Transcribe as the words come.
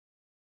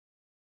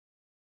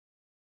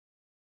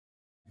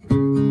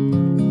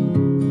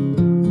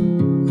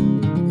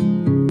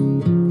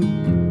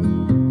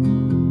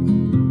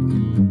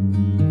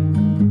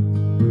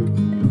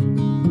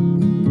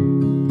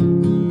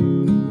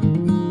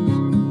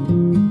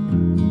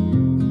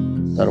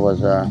That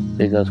was a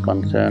biggest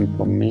concern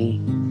for me.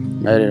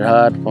 Made it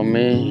hard for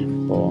me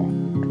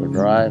to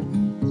drive.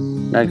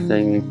 Next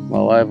thing, my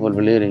wife will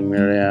be leading me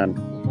around.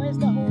 Where's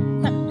the hole?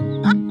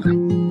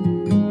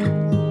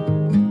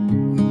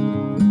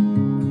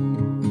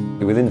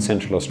 Within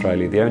Central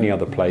Australia, the only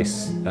other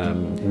place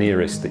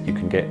nearest that you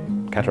can get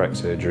cataract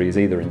surgery is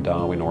either in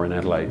Darwin or in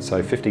Adelaide, so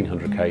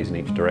 1,500 k's in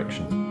each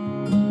direction.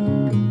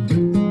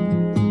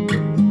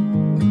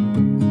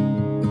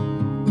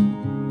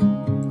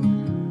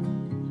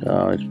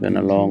 So it's been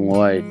a long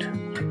wait.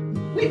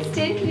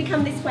 Winston, can you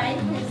come this way?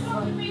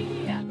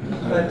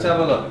 Let's have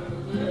a look.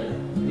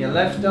 Your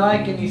left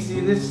eye, can you see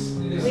this?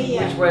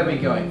 Which way are we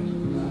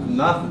going?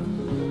 Nothing.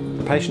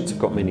 The patients have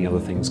got many other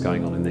things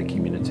going on in their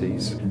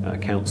communities,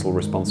 council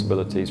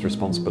responsibilities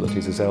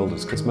as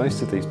elders, because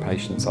most of these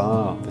patients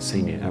are the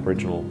senior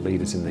Aboriginal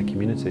leaders in their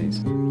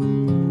communities.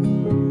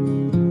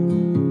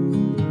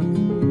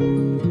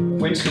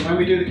 Winston, when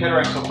we do the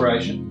cataract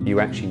operation,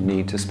 you actually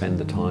need to spend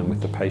the time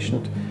with the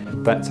patient.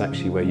 That's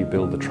actually where you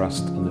build the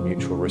trust and the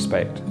mutual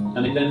respect.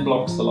 and it then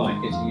blocks the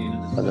light getting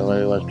in. But the way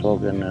he was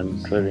talking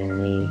and treating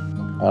me,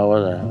 I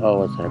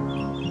was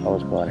happy. I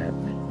was quite happy.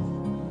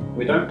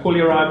 We don't pull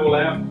your eyeball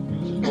out.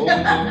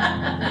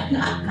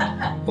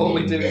 All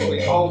we do is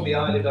we hold the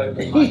eyelid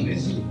open like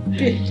this.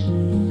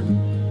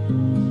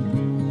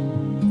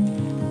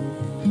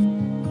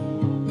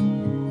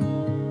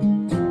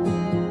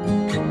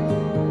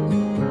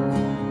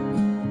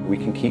 We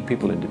can keep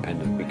people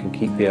independent. We can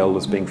keep the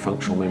elders being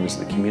functional members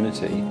of the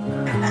community.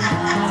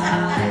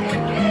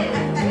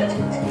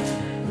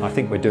 I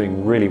think we're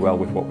doing really well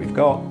with what we've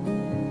got.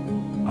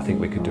 I think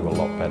we could do a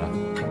lot better.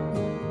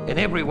 In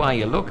every way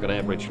you look at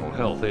Aboriginal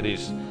health, it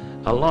is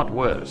a lot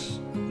worse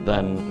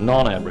than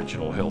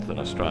non-Aboriginal health in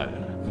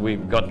Australia.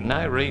 We've got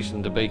no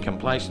reason to be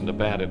complacent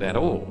about it at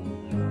all.